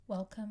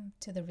Welcome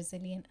to the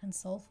Resilient and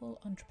Soulful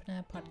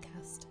Entrepreneur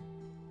Podcast.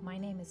 My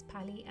name is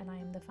Pali and I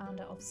am the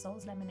founder of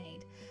Soul's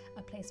Lemonade,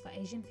 a place for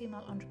Asian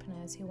female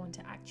entrepreneurs who want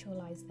to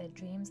actualize their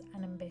dreams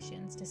and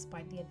ambitions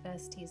despite the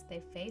adversities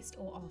they've faced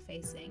or are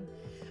facing.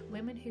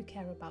 Women who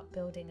care about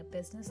building a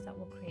business that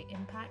will create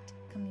impact,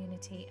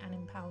 community, and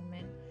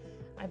empowerment.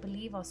 I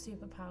believe our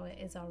superpower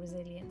is our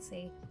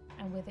resiliency,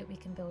 and with it we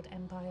can build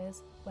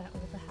empires, wear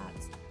all the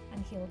hats,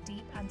 and heal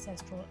deep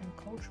ancestral and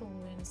cultural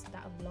wounds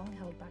that have long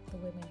held back the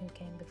women who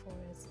came before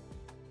us.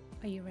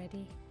 Are you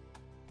ready?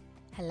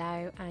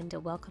 Hello and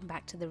welcome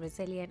back to the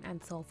Resilient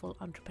and Soulful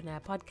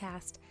Entrepreneur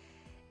Podcast.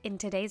 In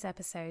today's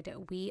episode,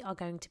 we are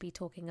going to be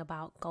talking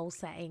about goal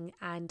setting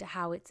and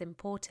how it's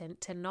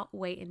important to not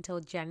wait until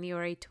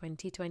January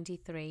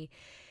 2023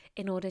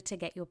 in order to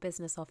get your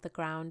business off the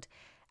ground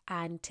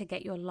and to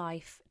get your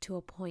life to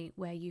a point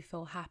where you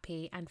feel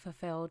happy and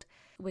fulfilled.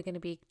 We're going to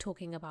be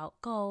talking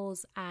about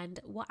goals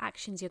and what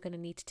actions you're going to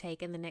need to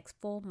take in the next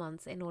 4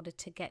 months in order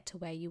to get to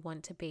where you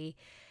want to be.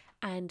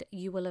 And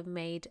you will have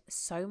made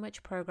so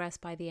much progress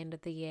by the end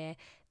of the year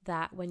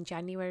that when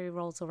January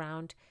rolls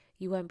around,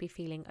 you won't be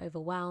feeling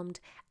overwhelmed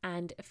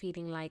and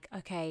feeling like,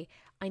 okay,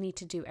 I need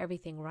to do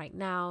everything right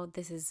now.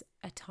 This is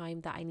a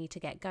time that I need to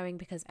get going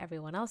because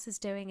everyone else is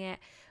doing it.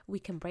 We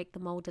can break the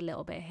mold a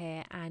little bit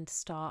here and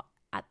start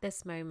at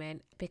this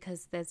moment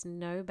because there's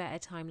no better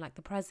time like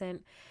the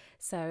present.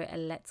 So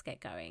let's get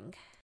going.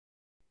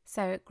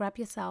 So grab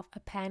yourself a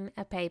pen,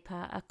 a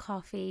paper, a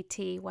coffee,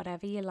 tea,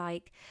 whatever you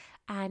like,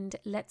 and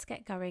let's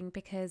get going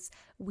because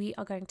we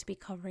are going to be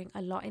covering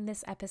a lot in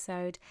this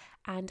episode,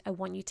 and I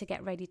want you to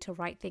get ready to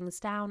write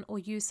things down or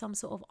use some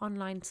sort of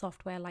online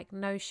software like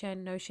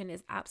Notion. Notion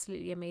is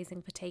absolutely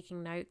amazing for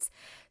taking notes.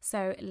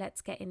 So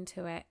let's get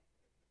into it.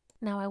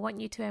 Now, I want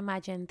you to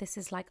imagine this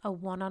is like a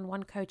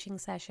one-on-one coaching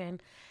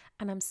session,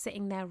 and I'm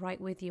sitting there right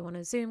with you on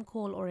a Zoom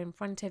call or in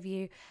front of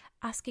you,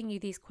 asking you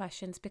these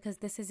questions because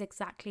this is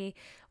exactly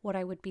what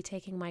I would be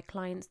taking my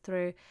clients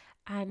through.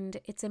 And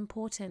it's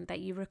important that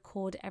you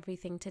record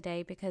everything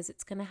today because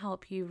it's going to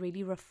help you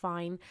really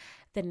refine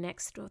the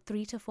next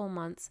 3 to 4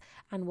 months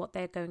and what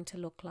they're going to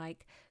look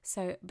like.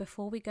 So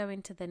before we go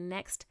into the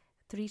next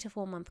 3 to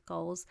 4 month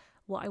goals,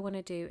 what I want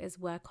to do is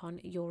work on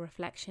your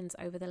reflections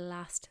over the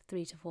last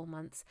 3 to 4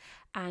 months.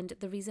 And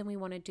the reason we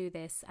want to do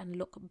this and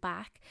look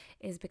back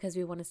is because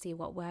we want to see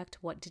what worked,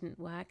 what didn't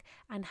work,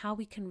 and how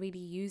we can really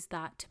use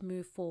that to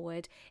move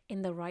forward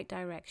in the right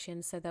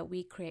direction so that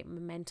we create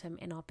momentum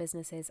in our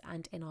businesses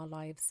and in our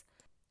lives.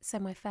 So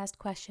my first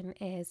question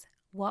is,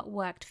 what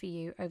worked for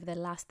you over the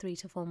last 3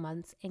 to 4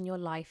 months in your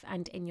life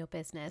and in your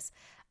business,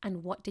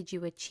 and what did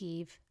you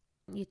achieve?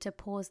 You to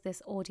pause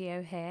this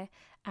audio here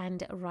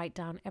and write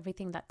down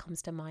everything that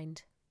comes to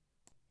mind.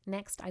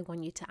 Next, I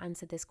want you to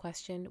answer this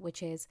question,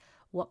 which is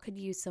what could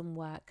use some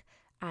work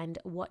and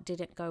what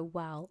didn't go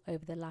well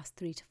over the last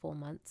 3 to 4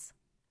 months.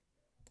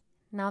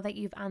 Now that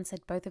you've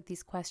answered both of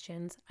these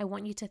questions, I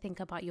want you to think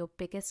about your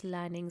biggest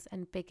learnings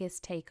and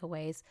biggest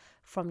takeaways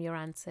from your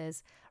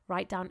answers.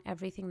 Write down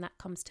everything that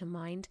comes to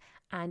mind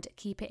and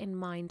keep it in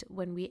mind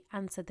when we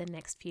answer the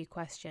next few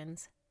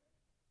questions.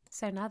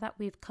 So now that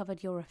we've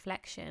covered your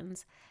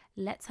reflections,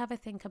 let's have a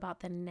think about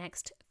the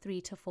next 3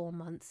 to 4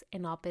 months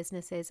in our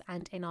businesses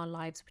and in our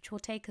lives, which will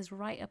take us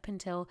right up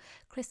until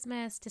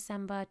Christmas,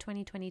 December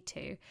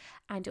 2022.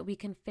 And we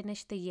can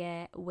finish the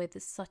year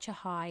with such a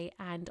high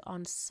and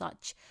on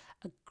such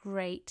a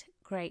great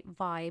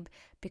vibe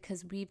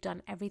because we've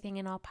done everything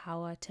in our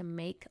power to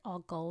make our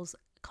goals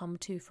come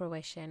to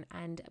fruition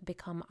and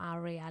become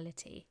our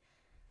reality.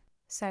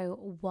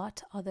 So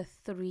what are the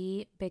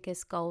 3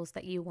 biggest goals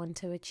that you want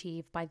to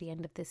achieve by the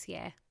end of this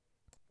year?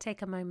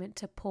 Take a moment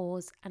to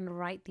pause and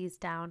write these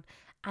down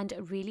and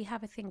really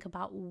have a think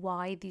about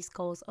why these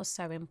goals are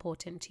so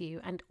important to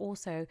you, and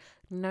also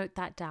note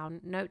that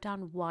down. Note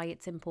down why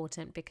it's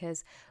important,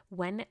 because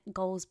when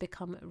goals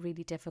become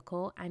really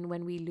difficult and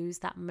when we lose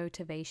that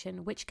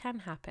motivation, which can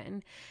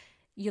happen,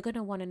 you're going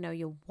to want to know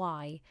your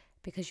why,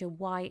 because your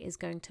why is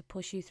going to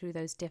push you through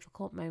those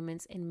difficult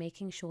moments in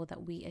making sure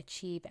that we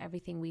achieve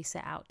everything we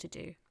set out to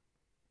do.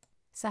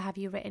 So have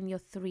you written your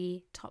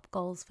 3 top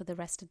goals for the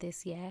rest of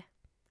this year?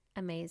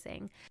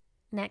 Amazing.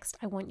 Next,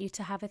 I want you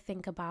to have a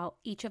think about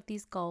each of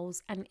these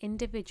goals, and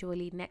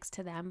individually next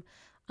to them,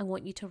 I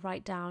want you to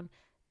write down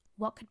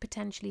what could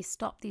potentially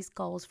stop these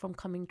goals from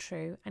coming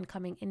true and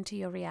coming into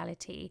your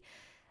reality.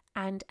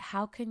 And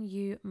how can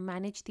you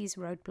manage these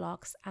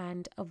roadblocks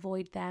and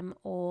avoid them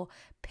or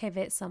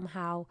pivot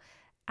somehow?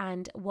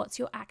 And what's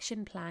your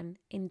action plan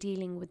in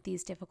dealing with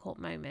these difficult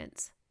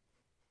moments?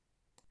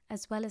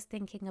 As well as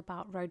thinking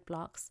about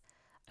roadblocks,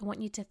 I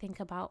want you to think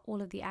about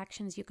all of the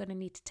actions you're going to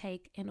need to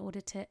take in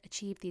order to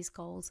achieve these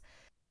goals.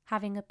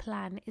 Having a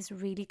plan is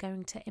really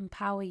going to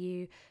empower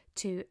you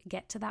to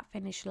get to that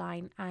finish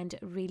line and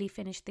really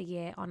finish the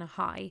year on a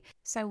high.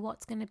 So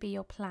what's going to be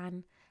your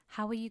plan?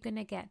 How are you going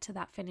to get to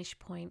that finish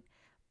point?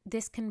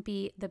 This can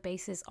be the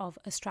basis of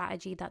a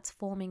strategy that's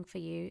forming for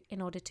you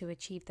in order to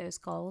achieve those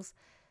goals.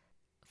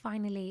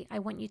 Finally, I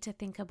want you to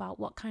think about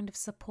what kind of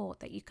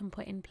support that you can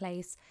put in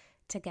place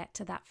to get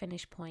to that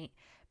finish point,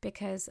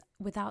 because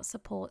without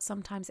support,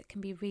 sometimes it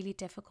can be really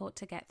difficult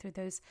to get through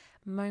those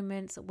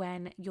moments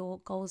when your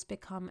goals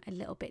become a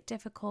little bit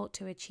difficult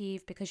to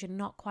achieve because you're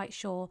not quite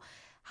sure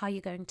how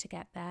you're going to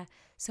get there.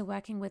 So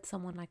working with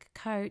someone like a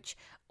coach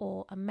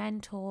or a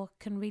mentor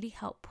can really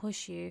help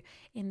push you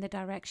in the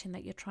direction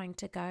that you're trying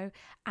to go,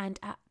 and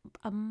at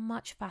a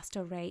much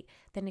faster rate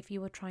than if you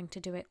were trying to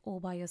do it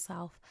all by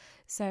yourself.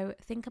 So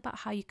think about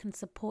how you can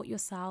support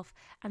yourself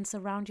and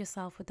surround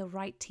yourself with the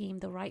right team,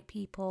 the right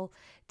people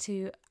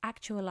to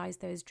actualize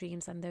those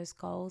dreams and those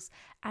goals,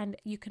 and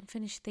you can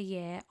finish the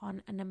year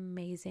on an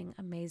amazing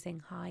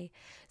high.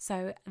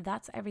 So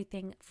that's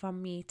everything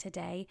from me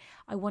today.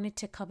 I wanted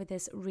to cover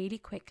this really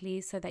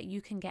quickly so that you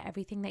can get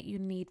everything that you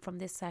need from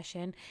this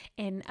session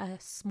in a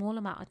small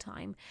amount of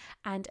time.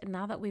 And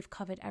now that we've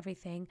covered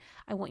everything,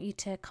 I want you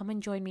to come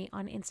and join me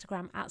on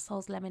Instagram at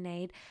Souls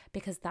Lemonade,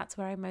 because that's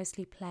where I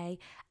mostly play.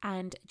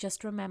 And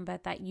just remember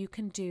that you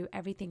can do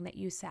everything that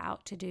you set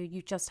out to do.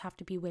 You just have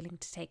to be willing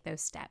to take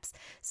those steps.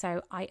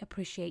 So I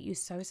appreciate you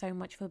so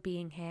much for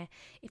being here.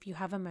 If you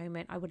have a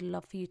moment, I would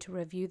love for you to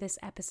review this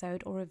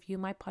episode or review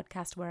my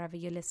podcast wherever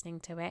you're listening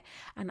to it.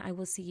 And I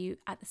will see you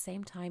at the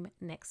same time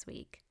next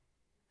week.